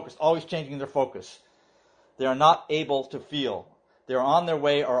changing their focus, they are not able to feel. They're on their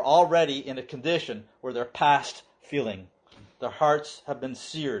way or already in a condition where they're past feeling. Their hearts have been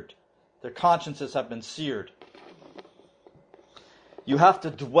seared. Their consciences have been seared. You have to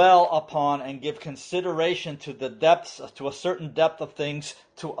dwell upon and give consideration to the depths, to a certain depth of things,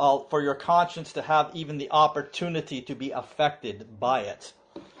 for your conscience to have even the opportunity to be affected by it.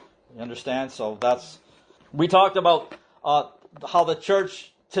 You understand? So we talked about how the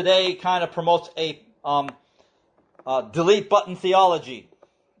church today kind of promotes a delete button theology.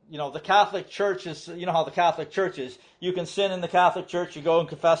 You know, the Catholic Church is, you know how the Catholic Church is. You can sin in the Catholic Church. You go and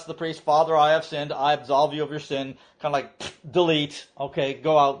confess to the priest, Father, I have sinned. I absolve you of your sin. Kind of like, delete. Okay,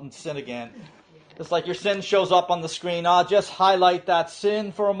 go out and sin again. It's like your sin shows up on the screen. Just highlight that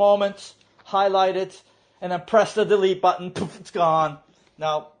sin for a moment. Highlight it. And then press the delete button. Poof, it's gone.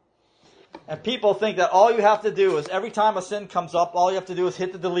 Now, and people think that all you have to do is, every time a sin comes up, all you have to do is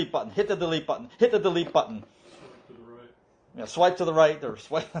hit the delete button. Hit the delete button. Hit the delete button. Yeah, swipe to the right or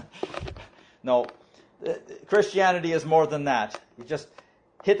swipe. No, Christianity is more than that. You just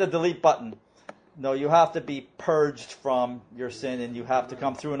hit the delete button. No, you have to be purged from your sin, and you have to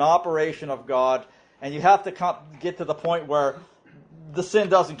come through an operation of God, and you have to get to the point where the sin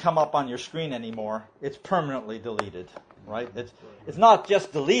doesn't come up on your screen anymore. It's permanently deleted, right? It's not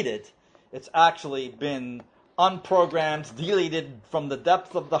just deleted. It's actually been unprogrammed, deleted from the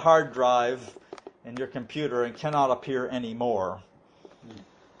depth of the hard drive in your computer and cannot appear anymore.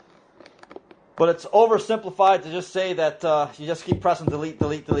 But it's oversimplified to just say that you just keep pressing delete,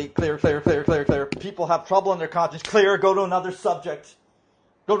 delete, delete, clear, clear, clear, clear, clear. People have trouble in their conscience. Clear, go to another subject.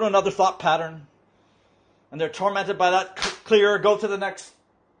 Go to another thought pattern. And they're tormented by that. Clear, go to the next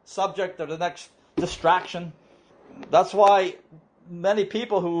subject or the next distraction. That's why many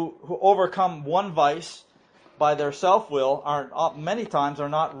people who overcome one vice by their self-will many times are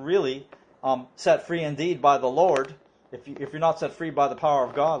not really set free indeed by the Lord. If you're not set free by the power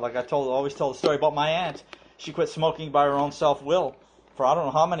of God, like I always tell the story about my aunt. She quit smoking by her own self-will for I don't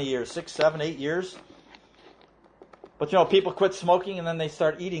know how many years, 6, 7, 8 years. But you know, people quit smoking and then they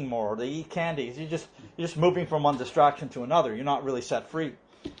start eating more. Or they eat candies. You're just moving from one distraction to another. You're not really set free.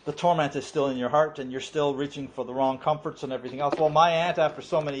 The torment is still in your heart, and you're still reaching for the wrong comforts and everything else. Well, my aunt, after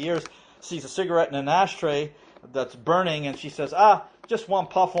so many years, sees a cigarette in an ashtray that's burning, and she says, just one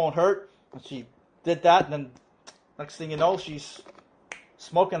puff won't hurt. And she did that, and then next thing you know, she's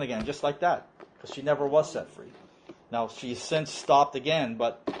smoking again, just like that, because she never was set free. Now, she's since stopped again,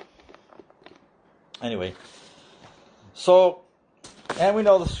 but anyway. So, and we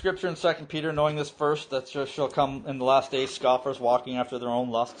know the scripture in 2 Peter, knowing this first, that shall come in the last days scoffers walking after their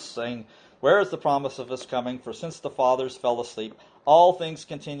own lusts, saying, where is the promise of this coming? For since the fathers fell asleep, all things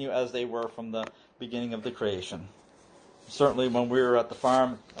continue as they were from the beginning of the creation. Certainly when we were at the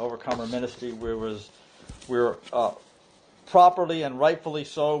farm, Overcomer Ministry, we were properly and rightfully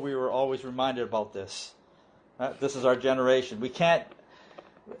so, we were always reminded about this. This is our generation. We can't,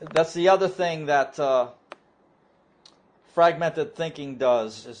 that's the other thing that fragmented thinking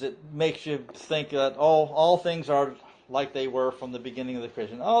does, is it makes you think that, all things are like they were from the beginning of the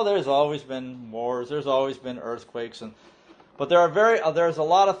creation. There's always been wars, there's always been earthquakes, and But there's a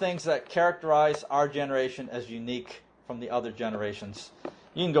lot of things that characterize our generation as unique from the other generations.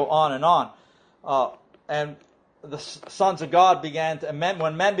 You can go on and on. And the sons of God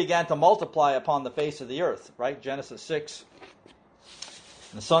when men began to multiply upon the face of the earth, right? Genesis 6.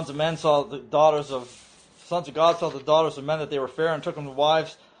 And the sons of God saw the daughters of men that they were fair, and took them to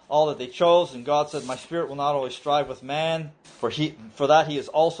wives, all that they chose. And God said, my spirit will not always strive with man, for that he is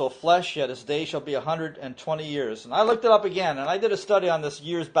also flesh, yet his day shall be 120 years. And I looked it up again, and I did a study on this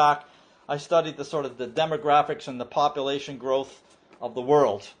years back. I studied the demographics and the population growth of the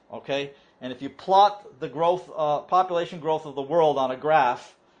world, okay? And if you plot the population growth of the world on a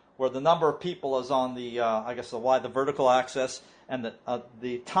graph, where the number of people is on the the vertical axis, and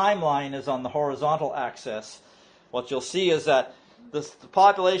the timeline is on the horizontal axis, what you'll see is that the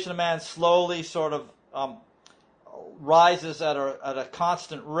population of man slowly rises at a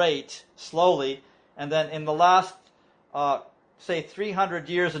constant rate, slowly, and then in the last, say, 300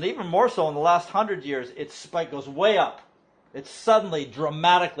 years, and even more so in the last 100 years, its spike goes way up. It suddenly,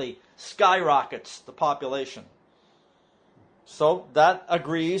 dramatically skyrockets the population. So that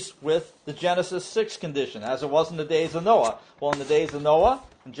agrees with the Genesis 6 condition, as it was in the days of Noah. Well, in the days of Noah,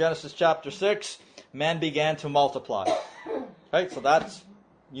 in Genesis chapter 6, men began to multiply. Right? So that's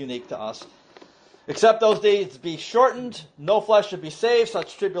unique to us. Except those days be shortened, no flesh should be saved,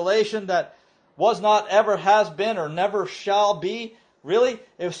 such tribulation that was not, ever has been, or never shall be. Really?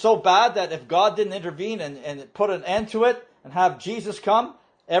 It was so bad that if God didn't intervene and put an end to it and have Jesus come,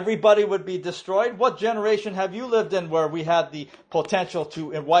 everybody would be destroyed. What generation have you lived in where we had the potential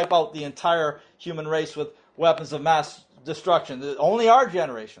to wipe out the entire human race with weapons of mass destruction? Only our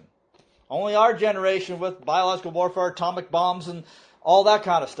generation. Only our generation with biological warfare, atomic bombs, and all that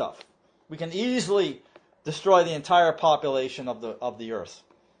kind of stuff. We can easily destroy the entire population of the earth.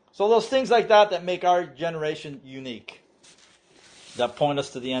 So those things like that make our generation unique, that point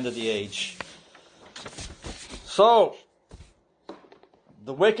us to the end of the age. So,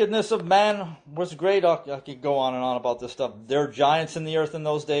 the wickedness of man was great. I could go on and on about this stuff. There were giants in the earth in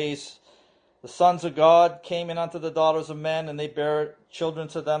those days. The sons of God came in unto the daughters of men, and they bare children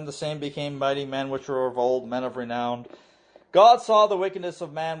to them. The same became mighty men which were of old, men of renown. God saw the wickedness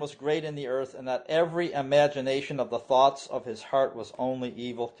of man was great in the earth, and that every imagination of the thoughts of his heart was only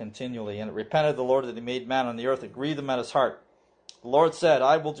evil continually. And it repented the Lord that he made man on the earth. It grieved him at his heart. The Lord said,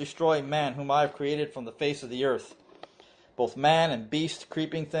 I will destroy man, whom I have created from the face of the earth. Both man and beast,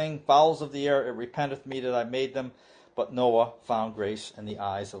 creeping thing, fowls of the air, it repenteth me that I made them. But Noah found grace in the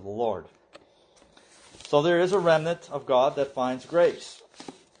eyes of the Lord. So there is a remnant of God that finds grace.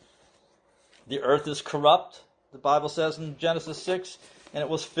 The earth is corrupt, the Bible says in Genesis 6, and it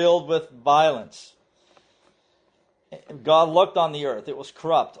was filled with violence. God looked on the earth. It was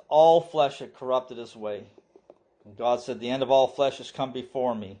corrupt. All flesh had corrupted his way. And God said, the end of all flesh has come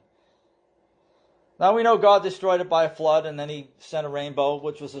before me. Now we know God destroyed it by a flood, and then he sent a rainbow,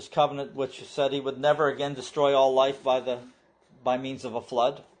 which was his covenant, which said he would never again destroy all life by means of a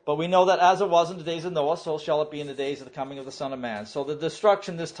flood. But we know that as it was in the days of Noah, so shall it be in the days of the coming of the Son of Man. So the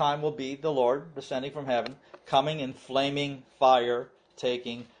destruction this time will be the Lord descending from heaven, coming in flaming fire,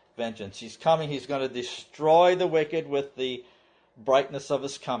 taking vengeance. He's coming, he's going to destroy the wicked with the brightness of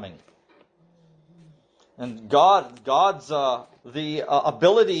his coming. And God's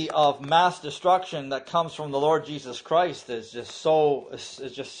ability of mass destruction that comes from the Lord Jesus Christ is just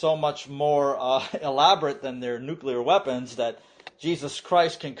so much more elaborate than their nuclear weapons, that Jesus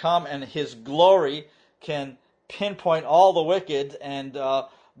Christ can come and his glory can pinpoint all the wicked and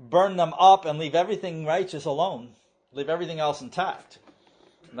burn them up and leave everything righteous alone, leave everything else intact.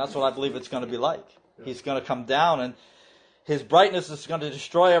 And that's what I believe it's going to be like. He's going to come down, and his brightness is going to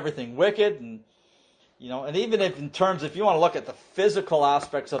destroy everything wicked. And and even if you want to look at the physical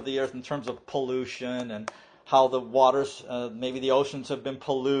aspects of the earth in terms of pollution and how the waters, maybe the oceans have been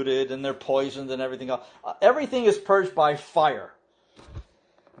polluted and they're poisoned and everything else, everything is purged by fire.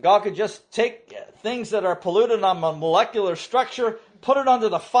 God could just take things that are polluted on a molecular structure, put it under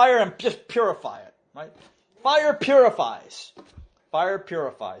the fire, and just purify it. Right? Fire purifies. Fire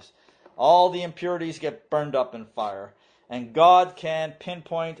purifies. All the impurities get burned up in fire. And God can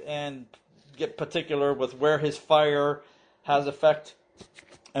pinpoint and get particular with where his fire has effect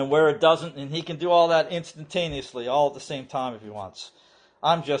and where it doesn't. And he can do all that instantaneously, all at the same time if he wants.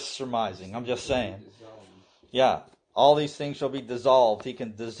 I'm just surmising. I'm just saying. Yeah. All these things shall be dissolved. He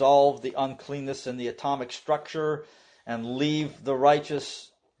can dissolve the uncleanness in the atomic structure and leave the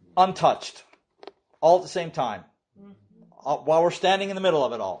righteous untouched. All at the same time. While we're standing in the middle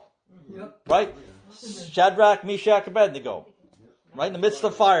of it all. Yep. Right? Shadrach, Meshach, Abednego. Right in the midst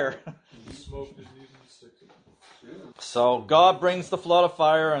of fire. Smoke isn't even sticking. So God brings the flood of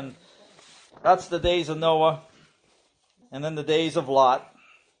fire, and that's the days of Noah, and then the days of Lot.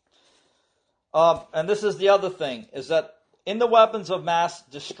 And this is the other thing, is that in the weapons of mass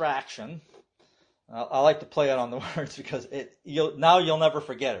distraction, I like to play it on the words because you'll never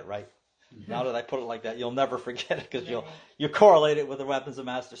forget it, right? Now that I put it like that, you'll never forget it because you correlate it with the weapons of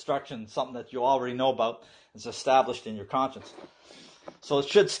mass destruction, something that you already know about. It's established in your conscience. So it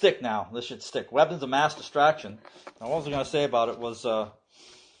should stick now. This should stick. Weapons of mass distraction. Now, what was I going to say about it was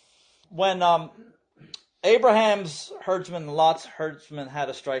when Abraham's herdsmen and Lot's herdsmen had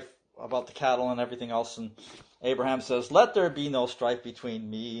a strife about the cattle and everything else, and Abraham says, "Let there be no strife between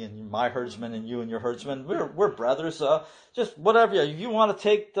me and my herdsmen and you and your herdsmen. We're brothers. Just whatever. If you want to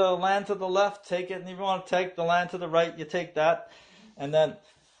take the land to the left, take it. And if you want to take the land to the right, you take that." And then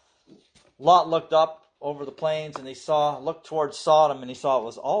Lot looked up over the plains and looked towards Sodom, and he saw it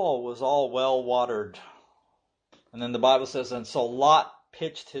was all well watered. And then the Bible says, and so Lot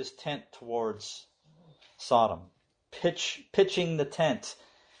pitched his tent towards Sodom, pitching the tent,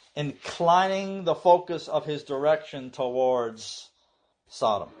 inclining the focus of his direction towards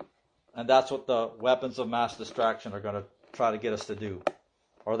Sodom. And that's what the weapons of mass distraction are going to try to get us to do.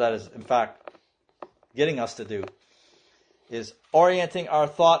 Or that is, in fact, getting us to do, is orienting our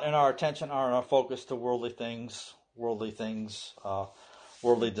thought and our attention and our focus to worldly things, worldly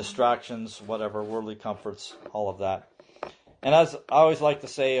distractions, whatever, worldly comforts, all of that. And as I always like to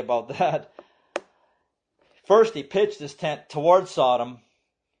say about that, first he pitched his tent towards Sodom.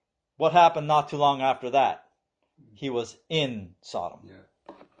 What happened not too long after that? He was in Sodom.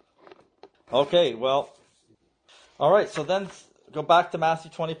 Yeah. Okay, well, all right, so then go back to Matthew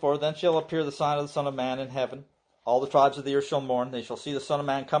 24. Then shall appear the sign of the Son of Man in heaven. All the tribes of the earth shall mourn. They shall see the Son of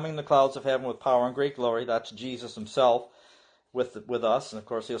Man coming in the clouds of heaven with power and great glory. That's Jesus himself with us. And of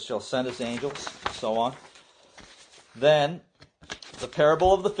course, he shall send his angels, and so on. Then, the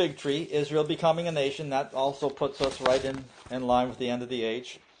parable of the fig tree, Israel becoming a nation, that also puts us right in line with the end of the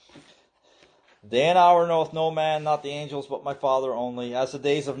age. Day and hour knoweth no man, not the angels, but my Father only. As the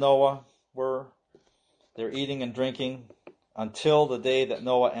days of Noah were, they're eating and drinking until the day that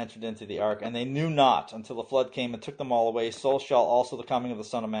Noah entered into the ark. And they knew not until the flood came and took them all away. So shall also the coming of the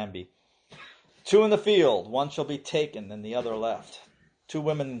Son of Man be. 2 in the field, one shall be taken and the other left. 2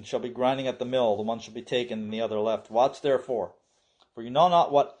 women shall be grinding at the mill, the one shall be taken and the other left. Watch therefore, for you know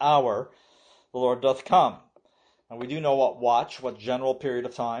not what hour the Lord doth come. And we do know what general period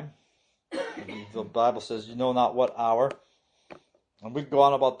of time. The Bible says you know not what hour. And we can go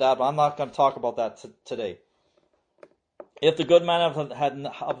on about that, but I'm not going to talk about that today. If the good man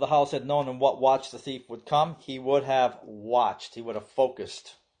of the house had known in what watch the thief would come, he would have watched, he would have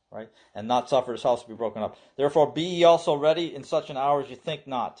focused, right, and not suffered his house to be broken up. Therefore be ye also ready in such an hour as you think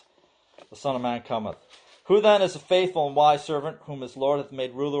not, the Son of Man cometh. Who then is a faithful and wise servant, whom his Lord hath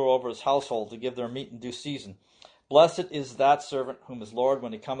made ruler over his household, to give their meat in due season? Blessed is that servant whom his Lord,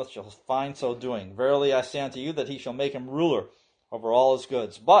 when he cometh, shall find so doing. Verily I say unto you, that he shall make him ruler over all his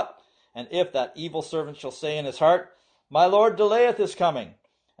goods. And if that evil servant shall say in his heart, My Lord delayeth his coming,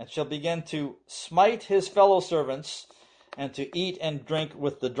 and shall begin to smite his fellow servants, and to eat and drink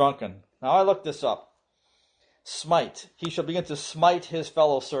with the drunken. Now I looked this up. Smite. He shall begin to smite his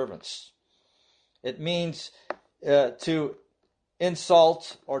fellow servants. It means to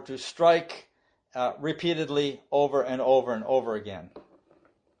insult or to strike repeatedly over and over and over again.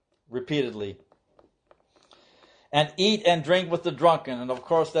 Repeatedly. And eat and drink with the drunken. And of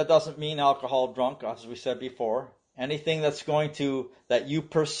course that doesn't mean alcohol drunk, as we said before. Anything that you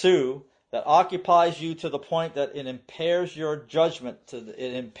pursue, that occupies you to the point that it impairs your judgment,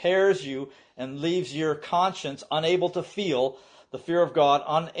 it impairs you and leaves your conscience unable to feel the fear of God,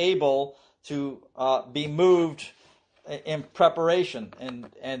 unable to be moved in preparation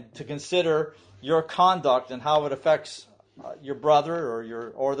and to consider your conduct and how it affects your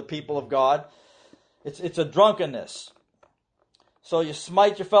brother or the people of God. It's a drunkenness. So you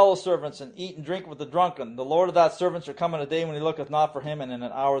smite your fellow servants and eat and drink with the drunken. The Lord of that servant shall come in a day when he looketh not for him, and in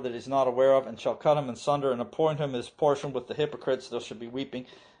an hour that he is not aware of, and shall cut him in sunder and appoint him his portion with the hypocrites. There shall be weeping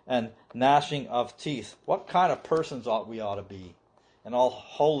and gnashing of teeth. What kind of persons ought to be in all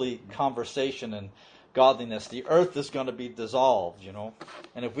holy conversation and godliness? The earth is going to be dissolved,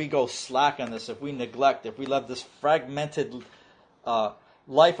 And if we go slack on this, if we neglect, if we live this fragmented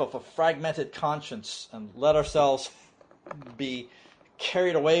life of a fragmented conscience and let ourselves be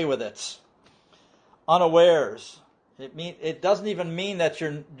carried away with it, unawares. It doesn't even mean that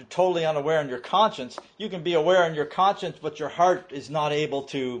you're totally unaware in your conscience. You can be aware in your conscience, but your heart is not able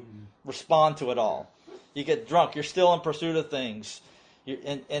to respond to it all. You get drunk. You're still in pursuit of things.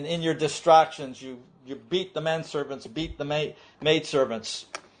 And in your distractions, you beat the men servants, beat the maid servants.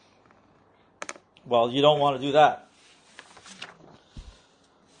 Well, you don't want to do that.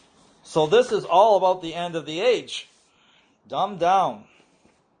 So this is all about the end of the age. Dumbed down.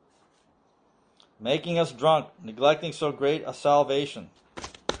 Making us drunk, neglecting so great a salvation.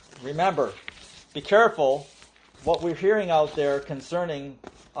 Remember, be careful what we're hearing out there concerning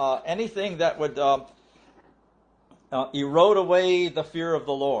anything that would erode away the fear of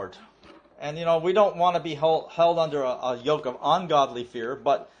the Lord. And, we don't want to be held under a yoke of ungodly fear,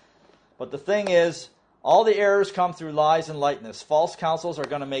 but the thing is, all the errors come through lies and lightness. False counsels are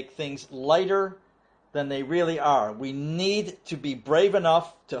going to make things lighter than they really are. We need to be brave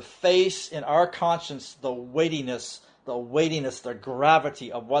enough to face in our conscience the weightiness, the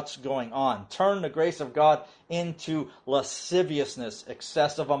gravity of what's going on. Turn the grace of God into lasciviousness,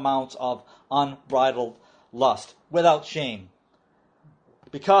 excessive amounts of unbridled lust, without shame.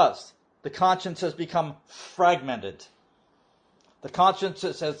 Because the conscience has become fragmented. The conscience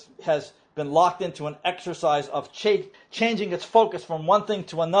has been locked into an exercise of changing its focus from one thing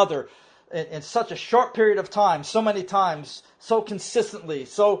to another in such a short period of time, so many times, so consistently,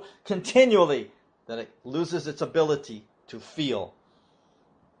 so continually, that it loses its ability to feel.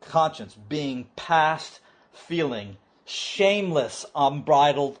 Conscience being past feeling, shameless,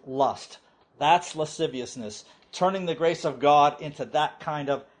 unbridled lust. That's lasciviousness, turning the grace of God into that kind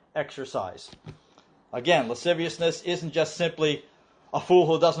of exercise. Again, lasciviousness isn't just simply a fool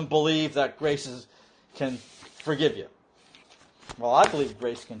who doesn't believe that grace can forgive you. Well, I believe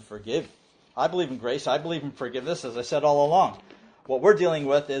grace can forgive. I believe in grace. I believe in forgiveness, as I said all along. What we're dealing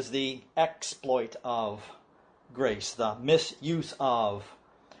with is the exploit of grace, the misuse of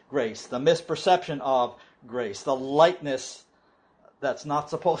grace, the misperception of grace, the lightness that's not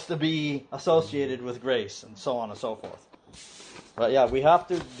supposed to be associated with grace, and so on and so forth. But yeah, we have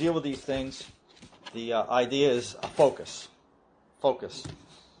to deal with these things. The idea is a focus. Focus.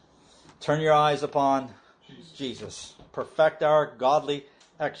 Turn your eyes upon Jesus. Perfect our godly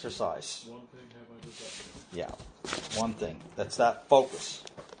exercise. One thing have I desired. Yeah, one thing. That's that focus.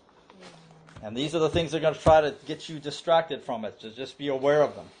 And these are the things that are going to try to get you distracted from it. So just be aware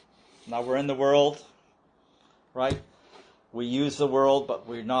of them. Now we're in the world, right? We use the world, but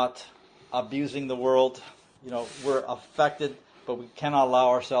we're not abusing the world. We're affected, but we cannot allow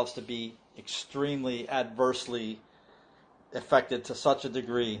ourselves to be extremely adversely affected to such a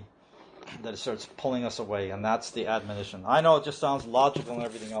degree that it starts pulling us away, and that's the admonition. I know it just sounds logical and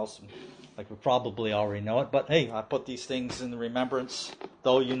everything else, like we probably already know it, but hey, I put these things in remembrance,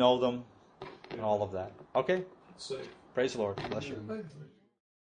 though you know them, and all of that. Okay? Safe. Praise the Lord. Bless you.